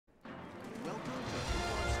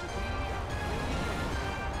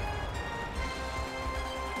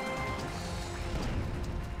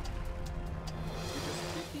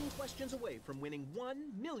questions away from winning $1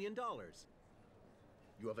 million.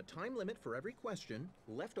 You have a time limit for every question.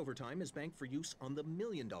 Leftover time is banked for use on the $1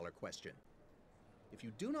 million question. If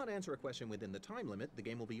you do not answer a question within the time limit, the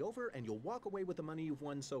game will be over and you'll walk away with the money you've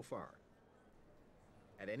won so far.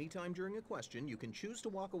 At any time during a question, you can choose to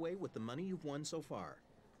walk away with the money you've won so far.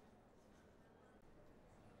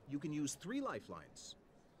 You can use 3 lifelines.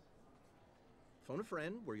 Phone a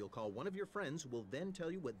friend, where you'll call one of your friends who will then tell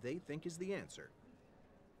you what they think is the answer.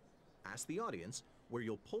 Ask the audience, where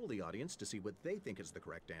you'll poll the audience to see what they think is the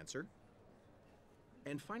correct answer.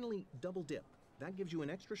 And finally, double dip. That gives you an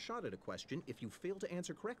extra shot at a question if you fail to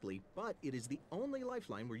answer correctly, but it is the only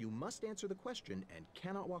lifeline where you must answer the question and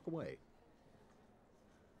cannot walk away.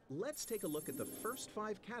 Let's take a look at the first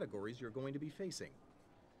 5 categories you're going to be facing.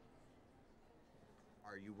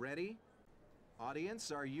 Are you ready?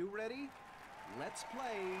 Audience, are you ready? Let's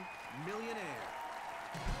play Millionaire.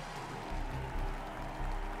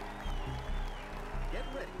 Get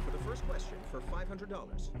ready for the first question for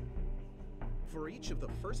 $500. For each of the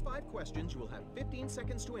first 5 questions, you will have 15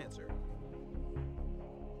 seconds to answer.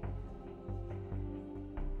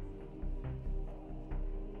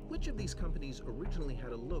 Which of these companies originally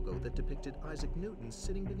had a logo that depicted Isaac Newton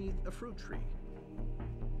sitting beneath a fruit tree?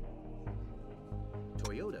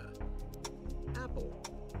 Toyota, Apple,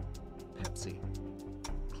 Pepsi,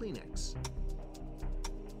 Kleenex.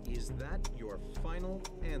 Is that your final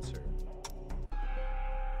answer?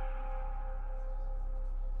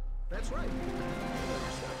 That's right. You know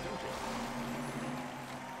your stuff, don't you?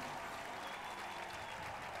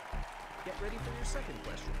 Get ready for your second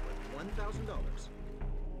question worth $1,000.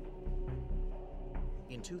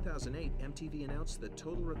 In 2008, MTV announced that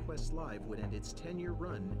Total Request Live would end its 10-year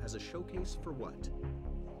run as a showcase for what?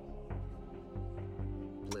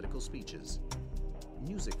 Political speeches,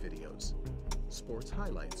 music videos, sports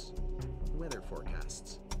highlights, weather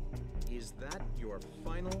forecasts. Is that your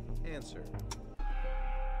final answer?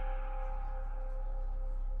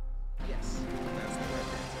 Yes, that's the correct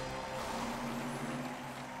answer.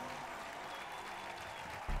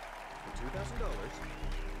 For $2,000,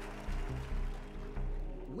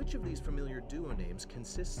 which of these familiar duo names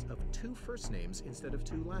consists of 2 first names instead of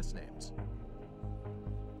 2 last names?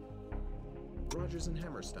 Rodgers and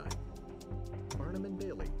Hammerstein, Barnum and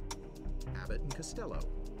Bailey, Abbott and Costello,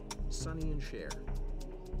 Sonny and Cher.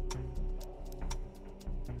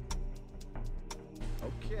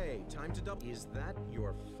 Okay, time to double. Is that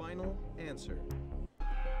your final answer?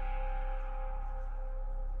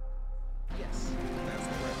 Yes, that's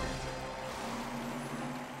the correct answer.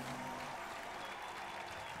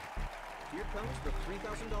 Here comes the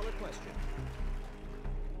 $3,000 question.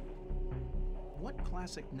 What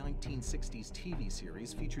classic 1960s TV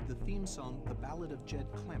series featured the theme song The Ballad of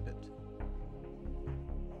Jed Clampett?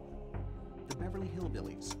 The Beverly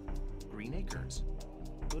Hillbillies, Green Acres,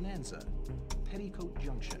 Bonanza, Petticoat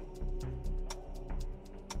Junction.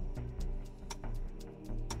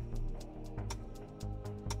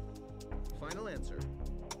 Final answer.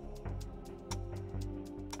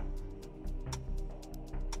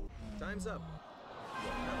 Time's up.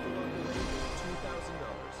 You'll have to walk away with $2,000.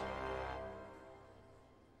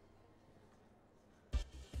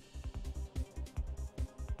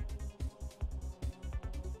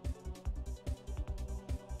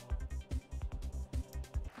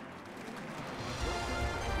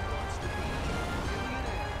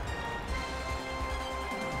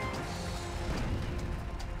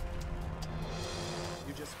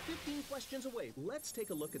 Just 15 questions away. Let's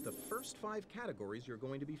take a look at the first 5 categories you're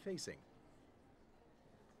going to be facing.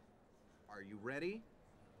 Are you ready?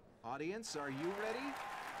 Audience, are you ready?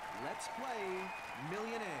 Let's play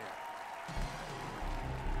Millionaire.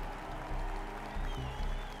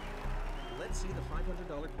 Let's see the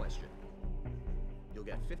 $500 question. You'll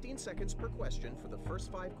get 15 seconds per question for the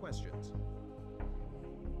first 5 questions.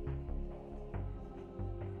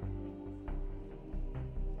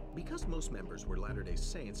 Because most members were Latter-day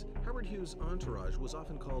Saints, Howard Hughes' entourage was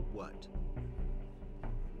often called what?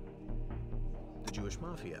 The Jewish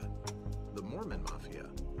Mafia, the Mormon Mafia,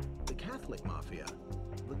 the Catholic Mafia,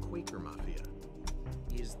 the Quaker Mafia.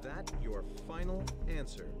 Is that your final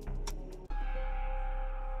answer?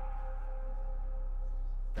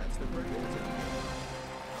 That's the correct answer.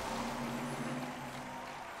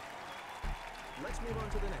 Let's move on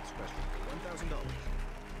to the next question for $1,000.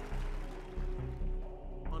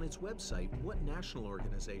 On its website, what national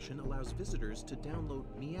organization allows visitors to download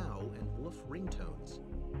meow and woof ringtones?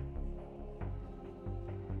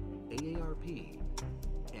 AARP,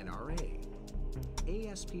 NRA,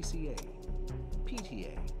 ASPCA,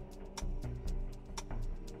 PTA.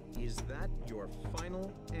 Is that your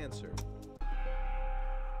final answer?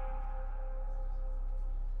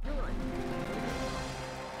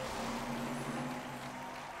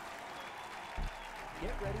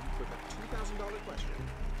 Get ready for the $2,000 question.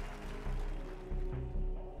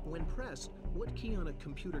 When pressed, what key on a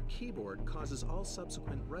computer keyboard causes all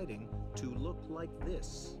subsequent writing to look like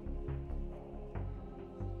this?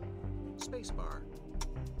 Spacebar,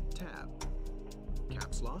 Tab,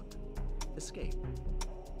 Caps Lock, Escape.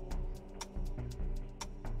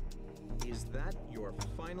 Is that your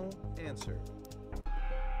final answer?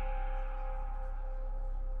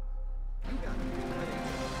 You got it. Right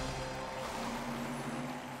answer.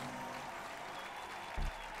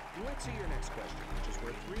 Let's see your next question, which is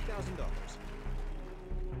worth $3,000.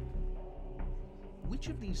 Which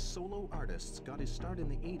of these solo artists got his start in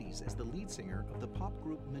the 80s as the lead singer of the pop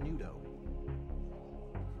group Menudo?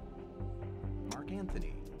 Mark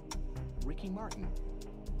Anthony, Ricky Martin,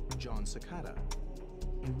 John Cicada,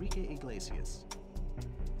 Enrique Iglesias.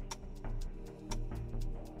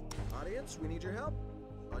 Audience, we need your help.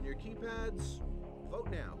 On your keypads, vote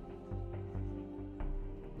now.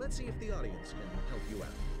 Let's see if the audience can help you out.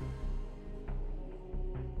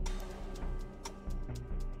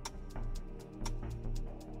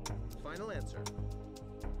 Final answer.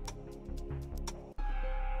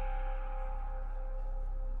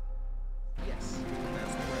 Yes,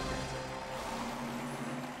 that's the correct answer.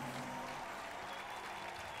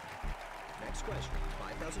 Next question,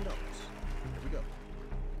 $5,000. Here we go.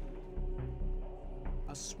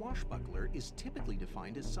 A swashbuckler is typically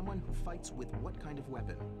defined as someone who fights with what kind of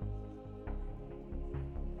weapon?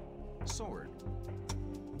 Sword,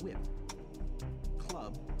 whip,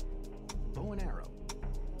 club, bow and arrow.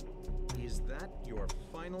 Is that your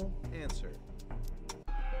final answer?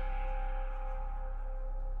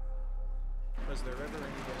 Was there ever any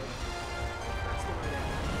doubt? That's the right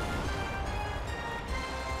answer.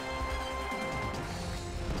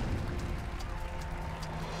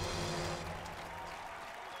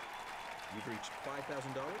 You've reached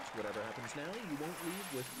 $5,000. Whatever happens now, you won't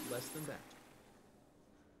leave with less than that.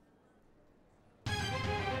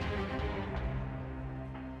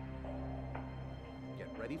 Get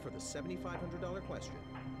ready for the $7,500 question.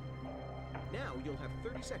 Now you'll have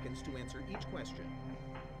 30 seconds to answer each question.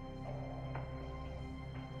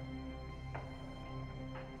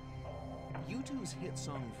 U2's hit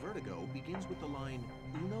song Vertigo begins with the line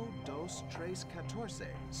Uno, dos, tres, catorce,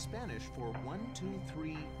 Spanish for 1, 2,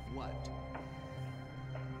 3, what?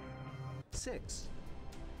 6,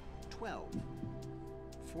 12,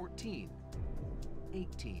 14,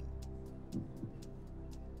 18.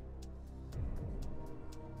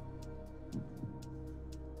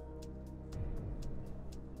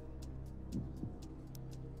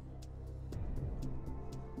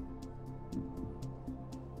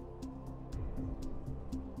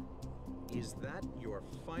 Is that your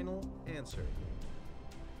final answer?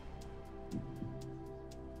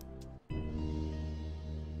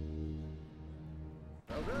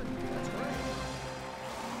 Oh, good. That's correct.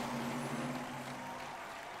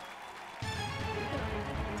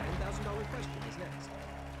 $10,000 question is next.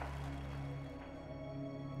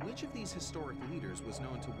 Which of these historic leaders was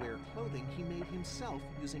known to wear clothing he made himself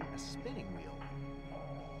using a spinning wheel?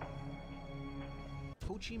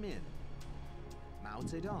 Ho Chi Minh, Mao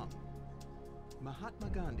Zedong, Mahatma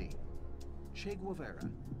Gandhi, Che Guevara.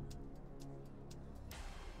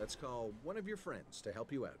 Let's call one of your friends to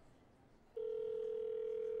help you out.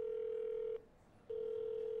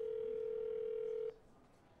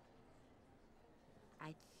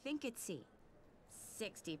 I think it's C.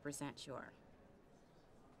 60% sure.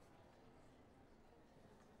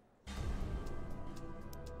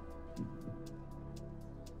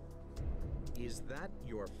 Is that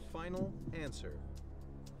your final answer?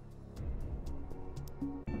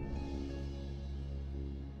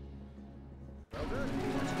 Well done.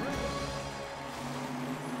 That's correct.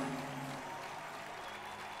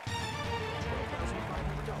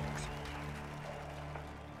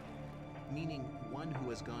 $12,500. Meaning one who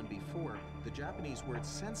has gone before, the Japanese word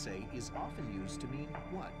sensei is often used to mean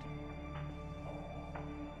what?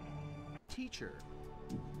 Teacher,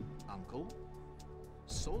 uncle,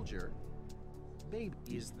 soldier, baby.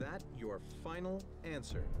 Is that your final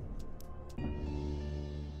answer?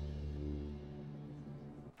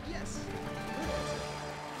 Yes. Good answer.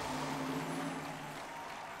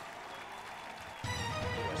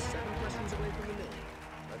 You are 7 questions away from the million.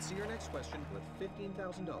 Let's see your next question with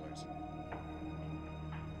 $15,000.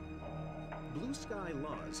 Blue sky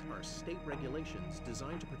laws are state regulations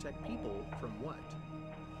designed to protect people from what?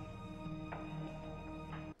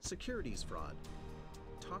 Securities fraud,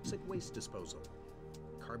 toxic waste disposal,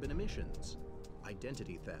 carbon emissions,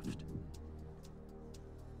 identity theft.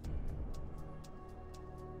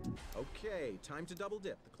 Okay, time to double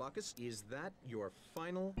dip. The clock is... Is that your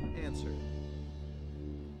final answer?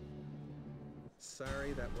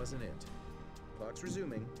 Sorry, that wasn't it. Clock's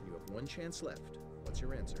resuming. You have one chance left. What's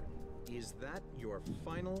your answer? Is that your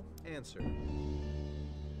final answer?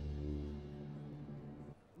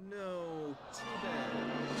 No, too bad.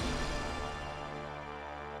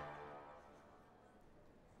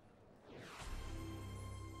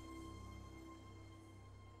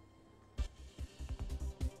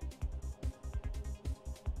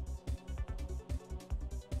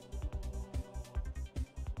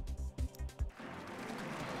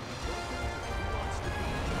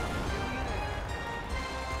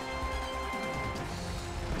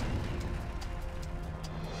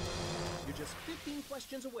 Just 15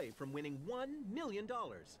 questions away from winning $1 million.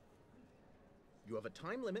 You have a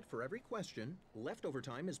time limit for every question. Leftover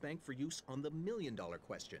time is banked for use on the $1 million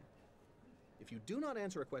question. If you do not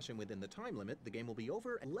answer a question within the time limit, the game will be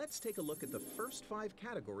over, and let's take a look at the first 5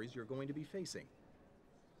 categories you're going to be facing.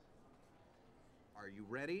 Are you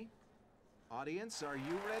ready? Audience, are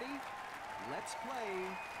you ready? Let's play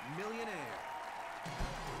Millionaire.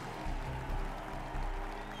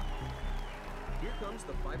 Here comes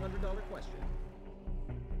the $500 question.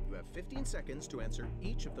 You have 15 seconds to answer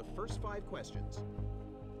each of the first 5 questions.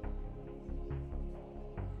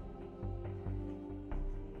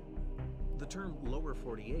 The term lower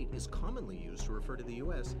 48 is commonly used to refer to the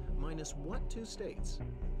U.S. minus what 2 states?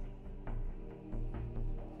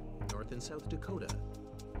 North and South Dakota,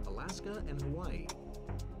 Alaska and Hawaii,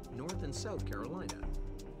 North and South Carolina,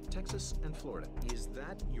 Texas and Florida. Is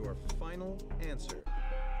that your final answer?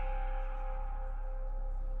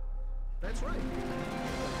 That's right.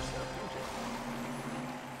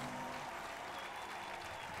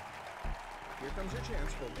 Here comes your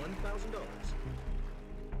chance for $1,000.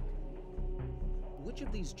 Which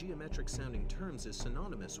of these geometric sounding terms is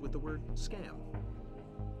synonymous with the word scam?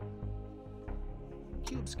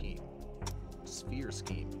 Cube scheme, sphere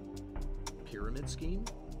scheme, pyramid scheme,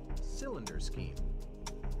 cylinder scheme.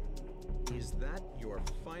 Is that your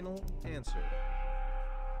final answer?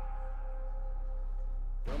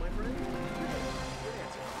 Well, my friend, good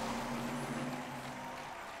answer.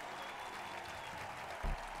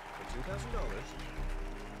 For $2,000,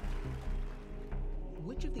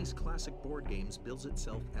 which of these classic board games bills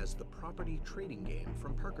itself as the property trading game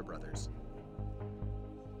from Parker Brothers?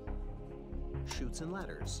 Chutes and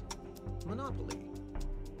Ladders, Monopoly,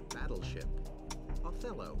 Battleship,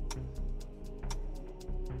 Othello.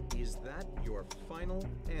 Is that your final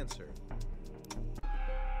answer?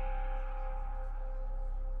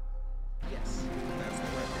 Yes, that's the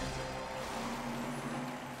correct answer.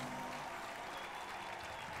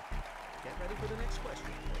 Get ready for the next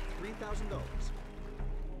question for $3,000.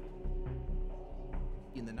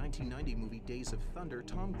 In the 1990 movie Days of Thunder,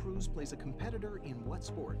 Tom Cruise plays a competitor in what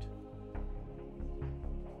sport?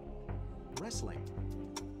 Wrestling,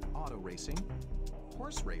 auto racing,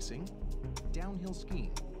 horse racing, downhill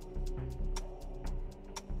skiing.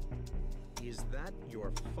 Is that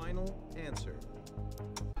your final answer?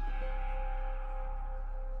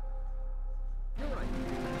 You're right.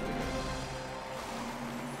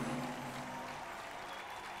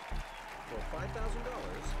 For $5,000,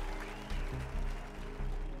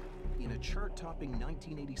 in a chart-topping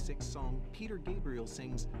 1986 song, Peter Gabriel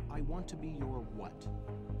sings, "I Want to Be Your What?"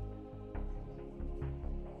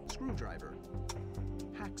 Screwdriver,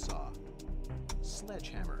 hacksaw,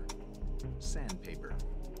 sledgehammer, sandpaper.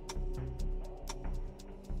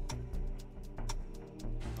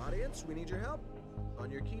 Audience, we need your help. On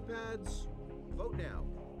your keypads, vote now.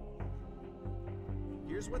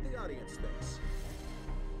 Here's what the audience thinks.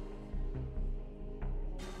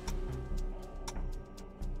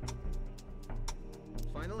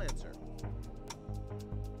 Final answer.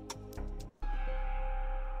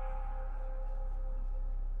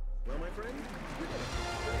 Well, my friend, you did it.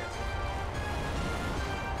 Good answer.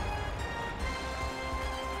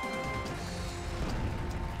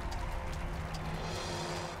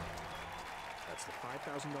 That's the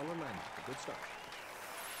 $5,000 landmark. A good start.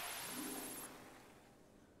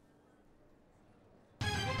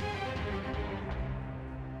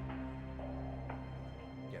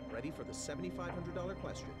 Get ready for the $7,500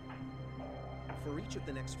 question. For each of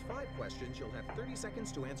the next 5 questions, you'll have 30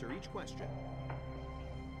 seconds to answer each question.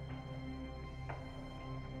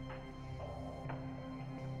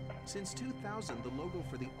 Since 2000, the logo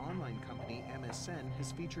for the online company MSN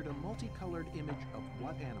has featured a multicolored image of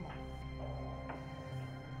what animal?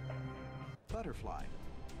 Butterfly,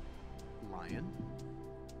 lion,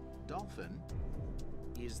 dolphin.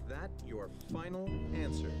 Is that your final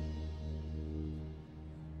answer?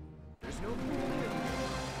 There's no clue.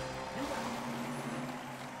 You got it.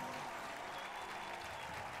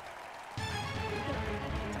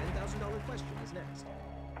 $10,000 question is next.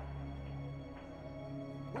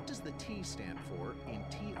 What does the T stand for in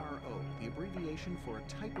TRO, the abbreviation for a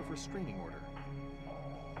type of restraining order?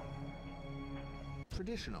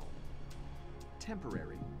 Traditional,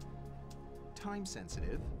 temporary,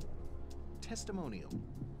 time-sensitive, testimonial.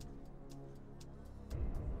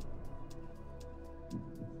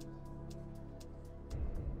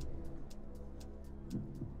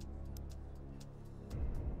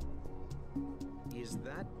 Is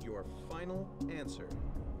that your final answer?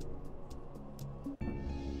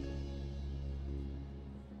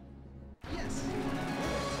 Yes!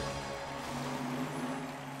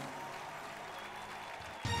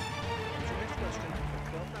 Here's your next question for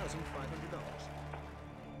 $12,500.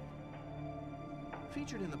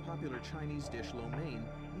 Featured in the popular Chinese dish lo mein,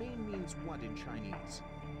 mein means what in Chinese?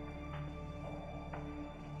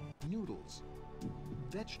 Noodles,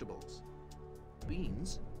 vegetables,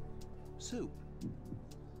 beans, soup.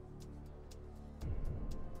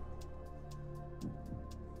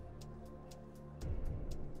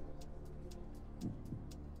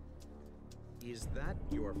 Is that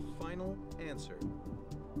your final answer?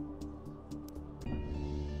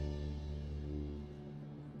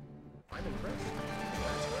 I'm impressed.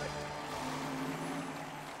 That's right.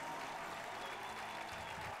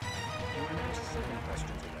 You are now 7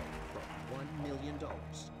 questions away from $1 million.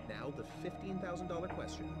 Now the $15,000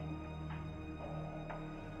 question.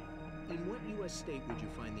 In what U.S. state would you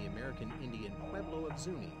find the American Indian Pueblo of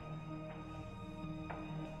Zuni?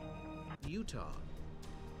 Utah,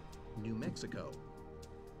 New Mexico,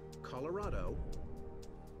 Colorado,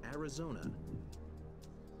 Arizona.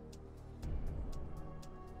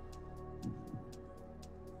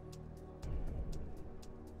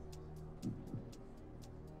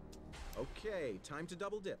 Okay, time to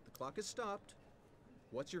double dip. The clock has stopped.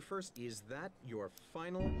 What's your first? Is that your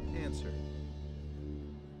final answer?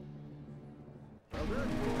 Well done.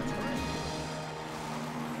 That's right.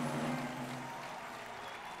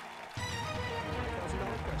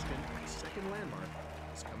 $5,000 question, second landmark,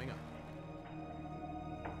 is coming up.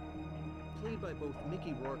 Played by both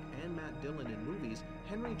Mickey Rourke and Matt Dillon in movies,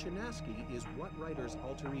 Henry Chinaski is what writer's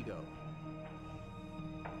alter ego?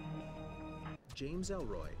 James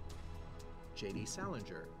Ellroy, J.D.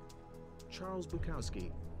 Salinger, Charles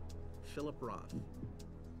Bukowski, Philip Roth.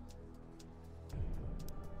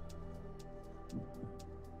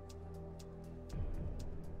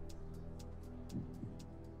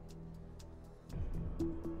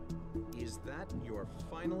 Is that your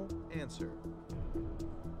final answer?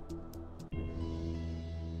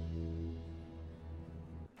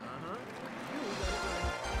 Uh-huh. You got it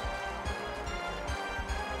right.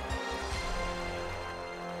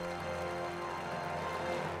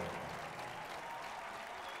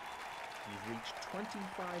 You've reached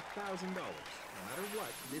 $25,000. No matter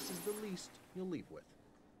what, this is the least you'll leave with.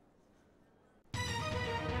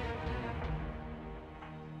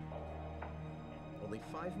 Only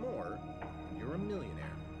 5 more, and you're a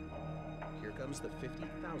millionaire. Here comes the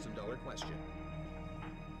 $50,000 question.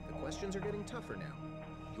 The questions are getting tougher now.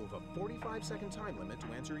 You have a 45-second time limit to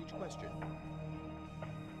answer each question.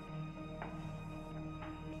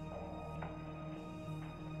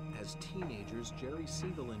 As teenagers, Jerry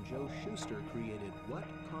Siegel and Joe Shuster created what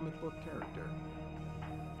comic book character?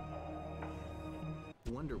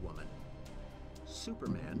 Wonder Woman,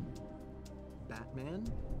 Superman, Batman,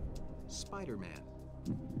 Spider-Man.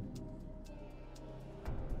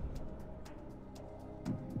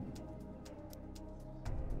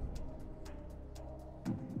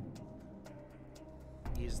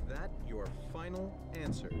 Is that your final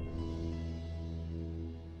answer?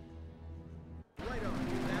 Right on.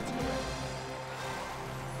 That's correct.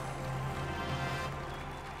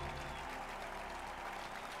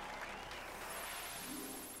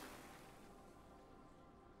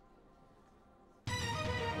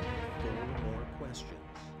 Four more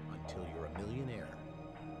questions until you're a millionaire.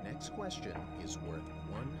 Next question is worth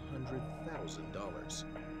 $100,000.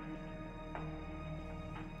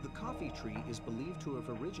 The coffee tree is believed to have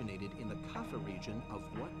originated in the Kaffa region of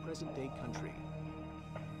what present-day country?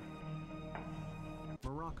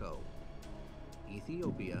 Morocco,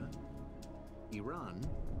 Ethiopia, Iran,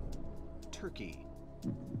 Turkey.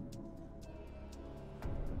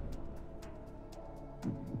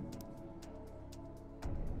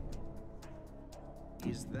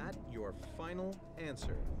 Is that your final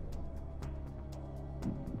answer?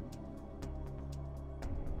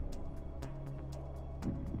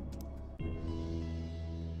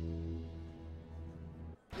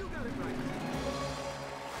 You got it right.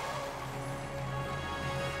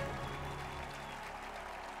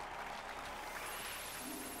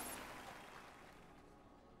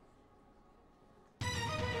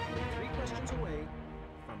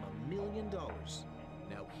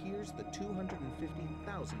 the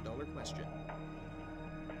 $250,000 question.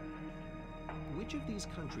 Which of these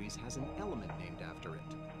countries has an element named after it?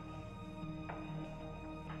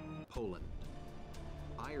 Poland,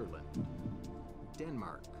 Ireland,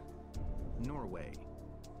 Denmark, Norway.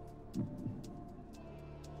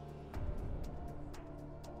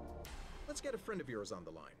 Let's get a friend of yours on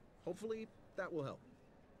the line. Hopefully, that will help.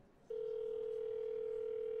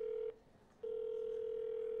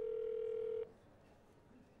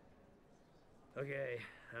 Okay,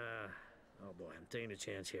 oh boy, I'm taking a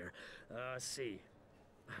chance here. Let's see.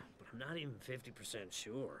 But I'm not even 50%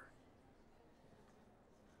 sure.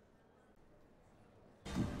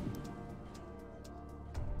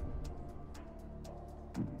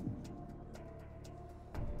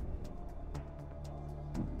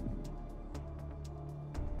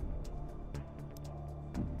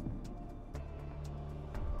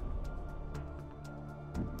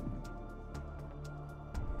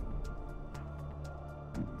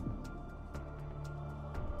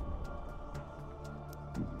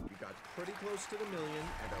 Pretty close to the million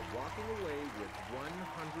and are walking away with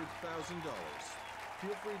 $100,000.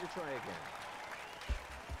 Feel free to try again.